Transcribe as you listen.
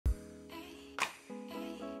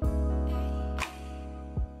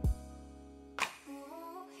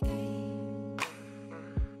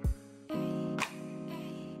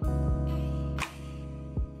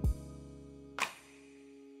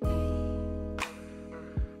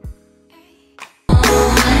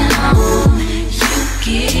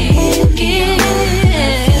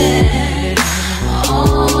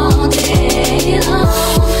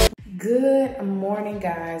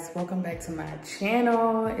welcome back to my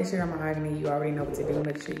channel. It's your MaHogany. You already know what to do.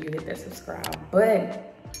 Make sure you hit that subscribe button.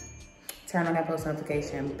 Turn on that post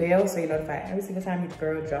notification bell so you're notified every single time your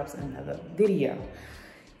girl drops another video.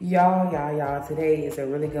 Y'all, today is a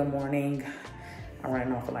really good morning. I'm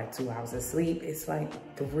running off for like 2 hours of sleep. It's like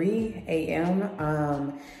 3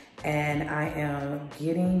 a.m. And I am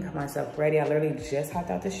getting myself ready. I literally just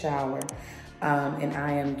hopped out the shower. And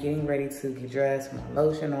I am getting ready to get dressed, my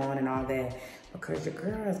lotion on and all that, because your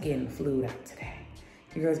girl is getting flued out today.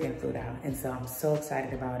 Your girl's getting flued out. And so I'm so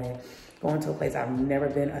excited about it. Going to a place I've never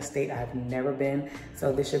been, a state I've never been.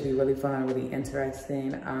 So this should be really fun, really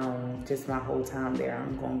interesting. Just my whole time there,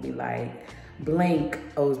 I'm gonna be like, blank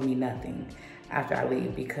owes me nothing after I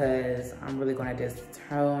leave, because I'm really gonna just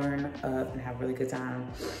turn up and have a really good time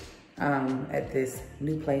at this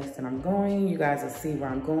new place that I'm going. You guys will see where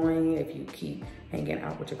I'm going if you keep hanging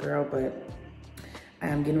out with your girl, but I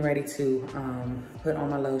am getting ready to put on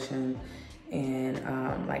my lotion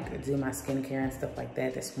and like do my skincare and stuff like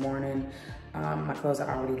that this morning. My clothes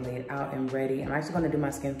are already laid out and ready. I'm actually gonna do my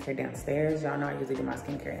skincare downstairs. Y'all know I usually do my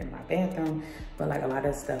skincare in my bathroom, but like a lot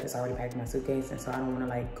of stuff is already packed in my suitcase, and so I don't wanna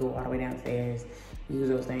like go all the way downstairs, use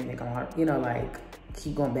those things that go, you know, like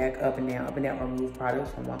keep going back up and down, or move products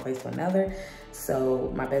from one place to another.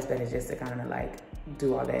 So my best bet is just to kind of like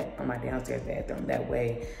do all that on my downstairs bathroom. That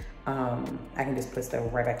way I can just put stuff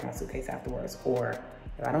right back in my suitcase afterwards. Or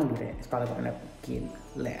if I don't do that, it's probably gonna get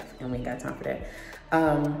left and we ain't got time for that.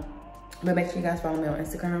 But make sure you guys follow me on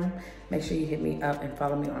Instagram. Make sure you hit me up and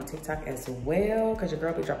follow me on TikTok as well, because your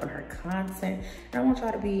girl be dropping her content. And I want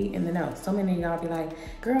y'all to be in the know. So many of y'all be like,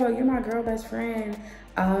 girl, you're my girl best friend.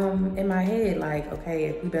 In my head, like, okay,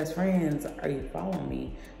 if we best friends, are you following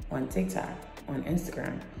me on TikTok, on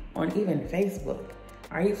Instagram, on even Facebook?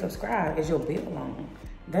 Are you subscribed? Is your bill on?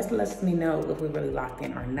 That lets me know if we're really locked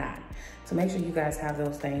in or not. So make sure you guys have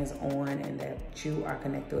those things on and that you are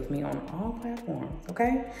connected with me on all platforms,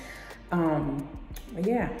 okay? But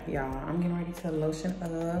yeah, y'all, I'm getting ready to lotion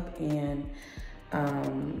up and,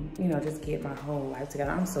 you know, just get my whole life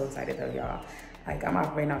together. I'm so excited though, y'all. Like, I'm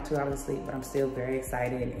operating off 2 hours of sleep, but I'm still very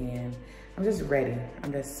excited and I'm just ready.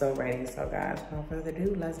 I'm just so ready. So guys, without further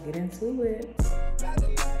ado, let's get into it.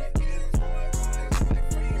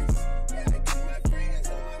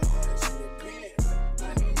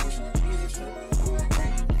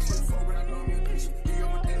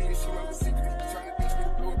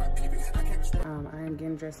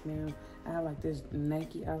 Getting dressed now. I have like this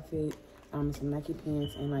Nike outfit, some Nike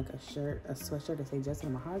pants and like a shirt, a sweatshirt that says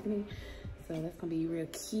Jackson MaHogany. So that's gonna be real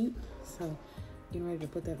cute. So getting ready to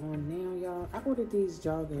put that on now, y'all. I ordered these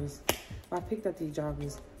joggers. Well, I picked up these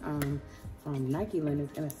joggers from Nike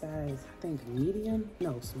Linux in a size, I think medium,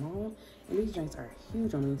 no, small. And these joints are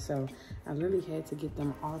huge on me. So I literally had to get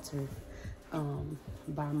them altered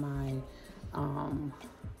by my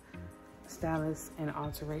stylist and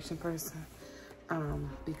alteration person.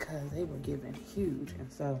 Because they were given huge,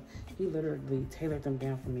 and so he literally tailored them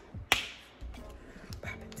down for me.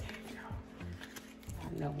 Pop it down, y'all.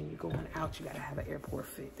 I know when you're going out, you gotta have an airport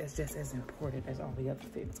fit. That's just as important as all the other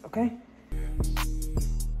fits, okay?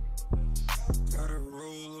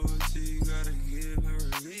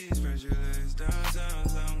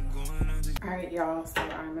 All right, y'all, so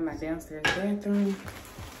I'm in my downstairs bathroom,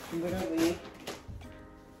 literally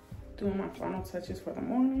doing my final touches for the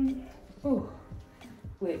morning. Ooh.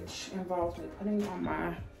 Which involves me putting on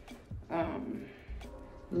my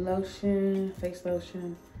lotion, face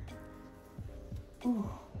lotion, ooh,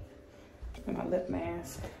 and my lip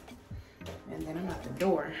mask, and then I'm out the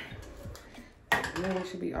door. Really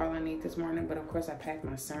should be all I need this morning, but of course I packed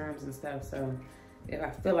my serums and stuff, so if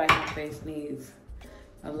I feel like my face needs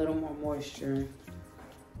a little more moisture,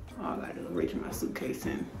 all I gotta do is reach in my suitcase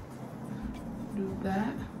and do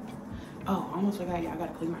that. Oh, I almost forgot, y'all, I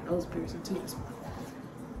gotta clean my nose piercing too this morning.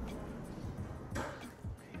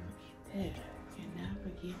 Yeah, cannot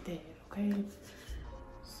forget that, okay?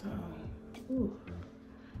 So, ooh.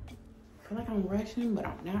 I feel like I'm rushing, but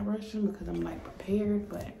I'm not rushing because I'm like prepared,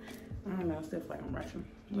 but I don't know, I still feel like I'm rushing.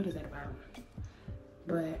 What is that about?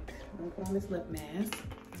 But I'm gonna put on this lip mask.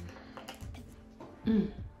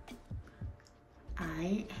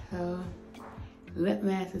 Alright, so lip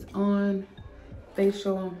mask is on.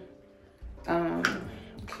 Facial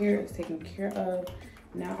care is taken care of.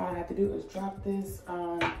 Now all I have to do is drop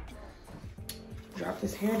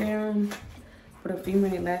this hair down, put a few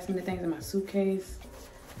minute last minute things in my suitcase,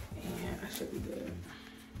 and I should be good.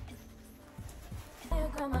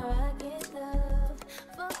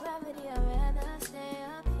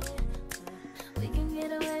 We can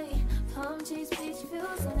get away, palm trees, beach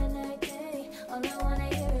views on a night day. All I wanna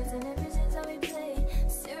hear is an visions how we play.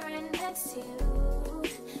 Sit right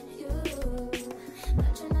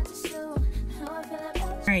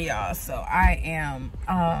right, y'all, so I am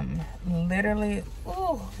literally,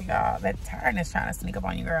 oh y'all, that tiredness trying to sneak up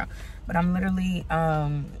on you, girl, but I'm literally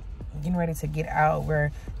getting ready to get out.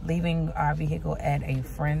 We're leaving our vehicle at a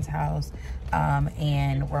friend's house,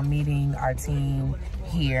 and we're meeting our team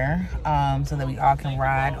here so that we all can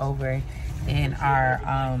ride over in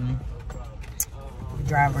our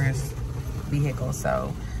driver's vehicle.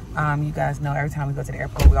 So you guys know every time we go to the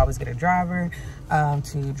airport, we always get a driver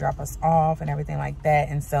to drop us off and everything like that.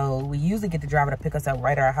 And so we usually get the driver to pick us up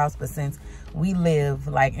right at our house, but since we live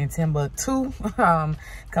like in Timbuktu,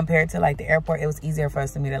 compared to like the airport, it was easier for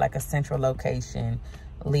us to meet at like a central location,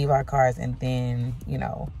 leave our cars, and then, you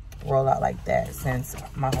know, roll out like that, since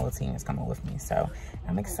my whole team is coming with me. So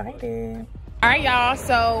I'm excited. All right, y'all,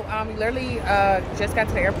 so we literally just got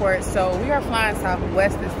to the airport, so we are flying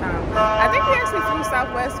Southwest this time. I think we actually flew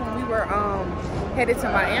Southwest when we were headed to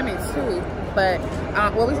Miami too, but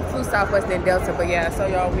well, we flew Southwest then Delta, but yeah, so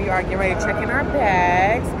y'all, we are getting ready to check in our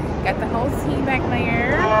bags, got the whole team back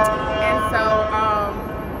there, and so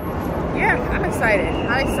yeah, I'm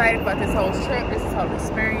excited about this whole trip, this whole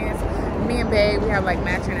experience. Me and Babe, we have like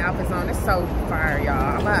matching outfits on. It's so fire,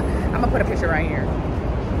 y'all. I'm gonna put a picture right here.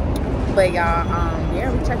 But y'all,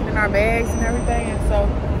 yeah, we checking in our bags and everything, and so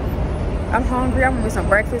I'm hungry. I want me some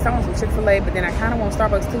breakfast. I want some Chick-fil-A, but then I kind of want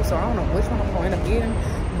Starbucks too, so I don't know which one I'm going to end up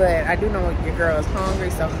getting. But I do know your girl is hungry,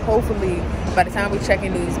 so hopefully by the time we check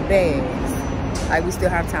in these bags, like, we still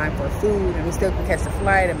have time for food, and we still can catch the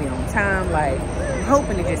flight and be on time. Like, I'm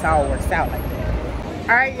hoping it just all works out like that.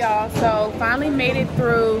 All right, y'all, so finally made it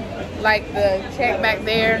through like the check back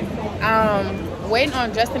there. Waiting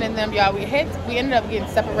on Justin and them, y'all. We ended up getting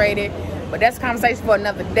separated, but that's a conversation for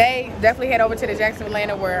another day. Definitely head over to the Jackson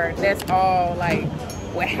Atlanta, where that's all like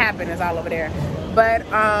what happened is all over there. But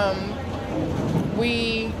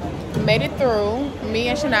we made it through. Me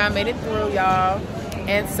and Shania made it through, y'all.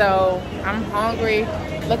 And so I'm hungry,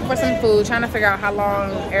 looking for some food, trying to figure out how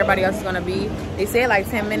long everybody else is gonna be. They said like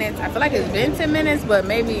 10 minutes. I feel like it's been 10 minutes, but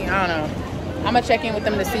maybe, I don't know. I'm gonna check in with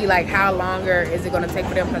them to see like how longer is it gonna take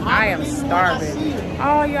for them, because I am starving.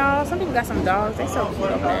 Oh y'all, some people got some dogs. They so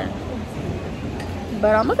cute over there.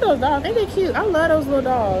 But look at those dogs, ain't they cute? I love those little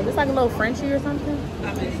dogs. It's like a little Frenchie or something.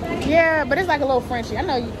 Yeah, but it's like a little Frenchie. I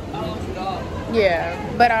know you. Yeah,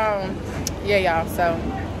 but yeah, y'all. So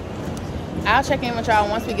I'll check in with y'all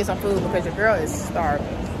once we get some food, because your girl is starving.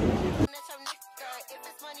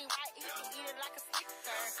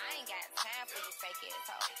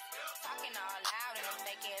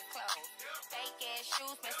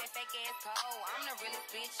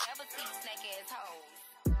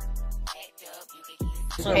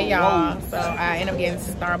 Hey y'all, so I ended up getting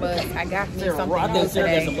Starbucks. I got me something new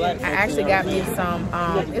today. I actually got me some,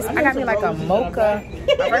 I got me like a mocha.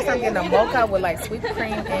 My first time getting a mocha with like sweet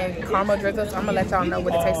cream and caramel drizzle. So I'm gonna let y'all know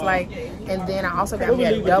what it tastes like. And then I also got me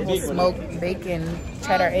a double smoked bacon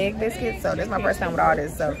cheddar egg biscuit. So this is my first time with all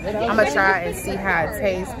this. So I'm gonna try and see how it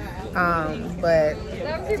tastes. But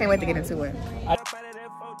can't wait to get into it.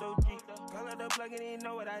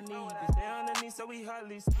 So we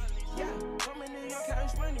hardly see. Yeah, coming in your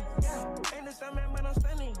cash money. Yeah, ain't the same man, but I'm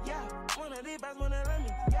stunning. Yeah, one of these guys wanna let me.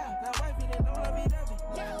 Yeah, that wife, he didn't know I be devil.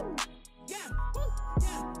 Yeah, yeah,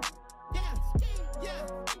 yeah, yeah, yeah,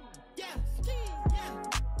 yeah, yeah,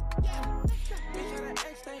 yeah. Bitch had an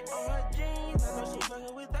X stain on her jeans. I know she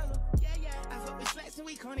fucking with that. Yeah, yeah. I fuck with slacks and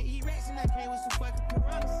we gonna eat rats, and I came with some fucking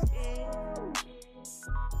piranhas. Yeah.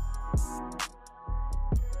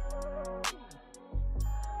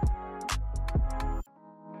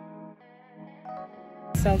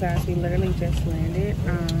 So guys, we literally just landed.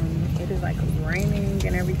 It is like raining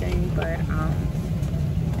and everything, but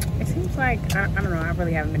it seems like, I don't know, I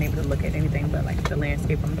really haven't been able to look at anything but like the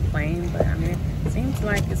landscape from the plane, but I mean, it seems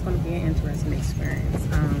like it's going to be an interesting experience.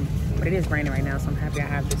 But it is raining right now, so I'm happy I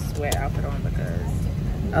have this sweat outfit on, because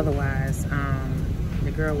otherwise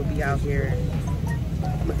the girl would be out here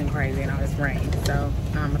looking crazy in all this rain. So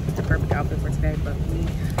it's the perfect outfit for today, but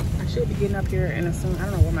I should be getting up here in a soon. I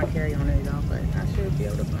don't know where my carry-on is, y'all, but I should be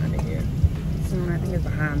able to find it here soon. I think it's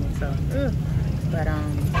behind me, so but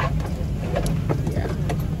yeah,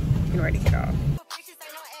 getting ready to get off.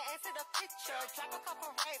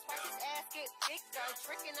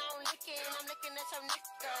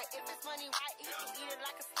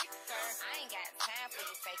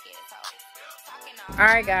 All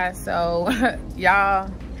right guys, so y'all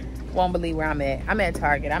won't believe where I'm at. I'm at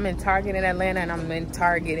Target. I'm in Target in Atlanta, and I'm in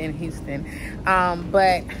Target in Houston.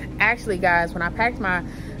 But actually guys, when I packed my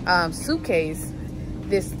suitcase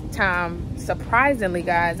this time, surprisingly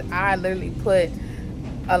guys, I literally put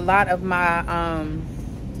a lot of my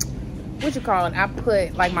what you call it, I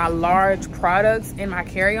put like my large products in my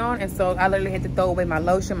carry-on, and so I literally had to throw away my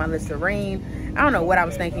lotion, my Listerine. I don't know what I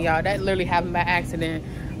was thinking, y'all. That literally happened by accident.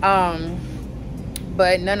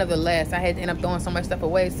 But nonetheless, I had to end up throwing so much stuff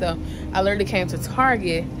away. So I literally came to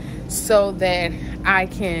Target so that I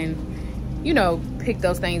can, you know, pick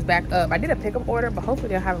those things back up. I did a pickup order, but hopefully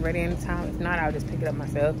they'll have it ready anytime. If not, I'll just pick it up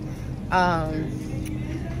myself.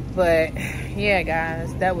 But yeah,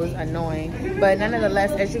 guys, that was annoying. But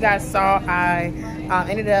nonetheless, as you guys saw, I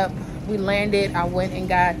ended up, we landed, I went and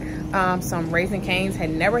got some Raising Cane's. Had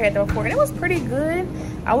never had that before, and it was pretty good.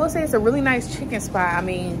 I will say it's a really nice chicken spot. I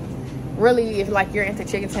mean, really, if like you're into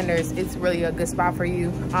chicken tenders, it's really a good spot for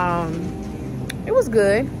you. It was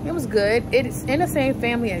good. It was good. It's in the same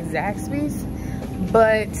family as Zaxby's,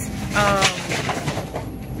 but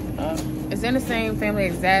it's in the same family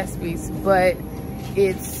as Zaxby's, but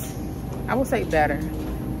it's, I will say, better.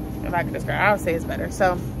 If I could describe, I would say it's better.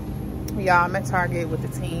 So y'all, I'm at Target with the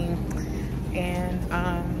team, and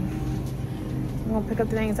I'm gonna pick up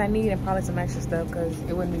the things I need and probably some extra stuff, because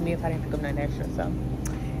it wouldn't be me if I didn't pick up nothing extra. So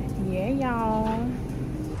yeah, y'all.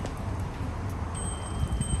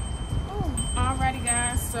 Alrighty,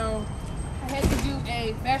 guys, so I had to do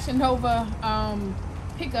a Fashion Nova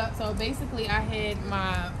pickup. So basically I had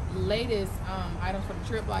my latest items for the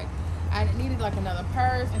trip. Like, I needed like another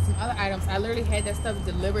purse and some other items. I literally had that stuff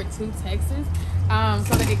delivered to Texas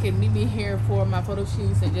so that it could meet me here for my photo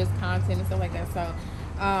shoots and just content and stuff like that. So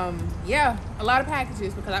yeah, a lot of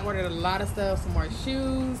packages, because I ordered a lot of stuff, some more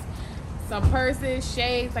shoes, some purses,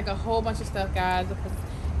 shades, like a whole bunch of stuff, guys, because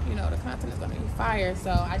you know the content is gonna be fire. So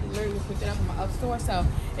I literally just picked it up from my up store. So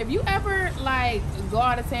if you ever like go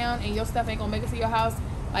out of town and your stuff ain't gonna make it to your house,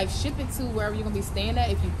 like ship it to wherever you're gonna be staying at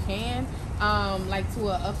if you can, like to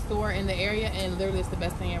a up store in the area, and literally it's the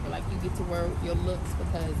best thing ever. Like, you get to wear your looks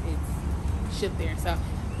because it's shipped there. So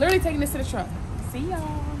literally taking this to the truck. See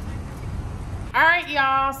y'all. All right,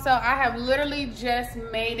 y'all, so I have literally just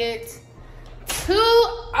made it to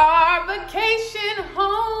our vacation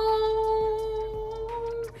home,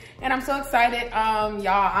 and I'm so excited. Y'all,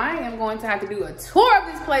 I am going to have to do a tour of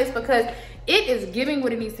this place because it is giving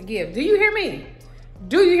what it needs to give. Do you hear me?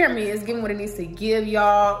 Do you hear me? It's giving what it needs to give,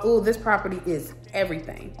 y'all. Ooh, this property is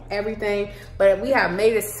everything, but we have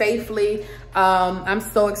made it safely. I'm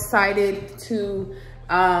so excited to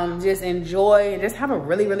just enjoy and just have a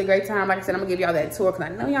really, really great time. Like I said, I'm gonna give y'all that tour because I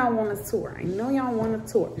know y'all want a tour. I know y'all want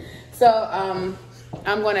a tour. So I'm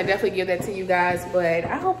gonna definitely give that to you guys, but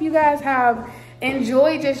I hope you guys have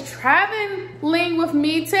enjoyed just traveling with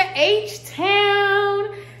me to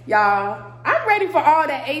H-Town. Y'all, I'm ready for all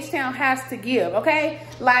that H-Town has to give, okay?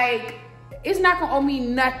 Like, it's not gonna owe me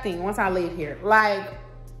nothing once I leave here. Like,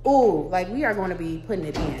 ooh, like we are gonna be putting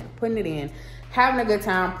it in, having a good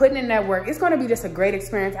time, putting in that work. It's gonna be just a great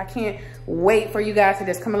experience. I can't wait for you guys to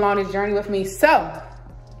just come along this journey with me. So,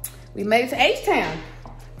 we made it to H-Town.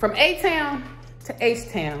 From A-Town to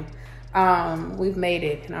H-Town. We've made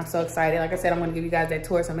it, and I'm so excited. Like I said, I'm gonna give you guys that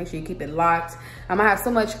tour, so make sure you keep it locked. I'm gonna have so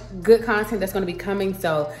much good content that's gonna be coming,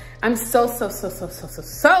 so I'm so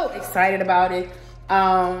excited about it.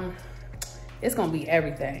 It's gonna be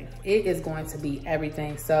everything. It is going to be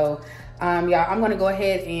everything. So y'all, I'm gonna go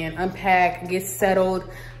ahead and unpack, get settled,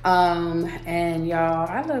 and y'all,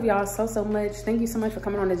 I love y'all so much. Thank you so much for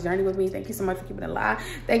coming on this journey with me. Thank you so much for keeping it alive.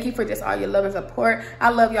 Thank you for just all your love and support. I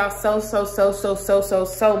love y'all so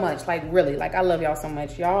much. Like, really, like, I love y'all so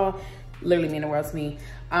much. Y'all literally mean the world to me.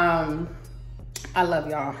 I love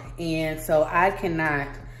y'all, and so I cannot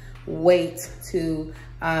wait to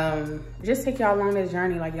just take y'all along this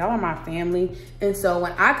journey. Like, y'all are my family, and so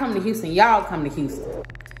when I come to Houston, y'all come to Houston.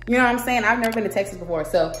 You know what I'm saying? I've never been to Texas before,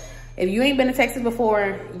 so if you ain't been to Texas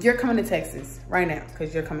before, you're coming to Texas right now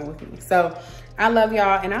because you're coming with me. So I love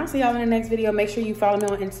y'all, and I'll see y'all in the next video. Make sure you follow me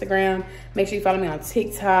on Instagram. Make sure you follow me on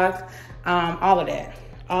TikTok. All of that,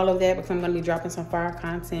 because I'm gonna be dropping some fire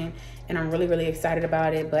content, and I'm really excited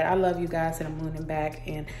about it. But I love you guys to the moon and back,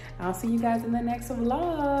 and I'll see you guys in the next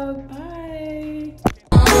vlog. Bye.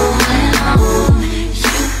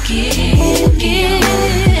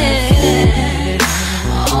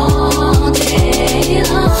 All day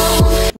long.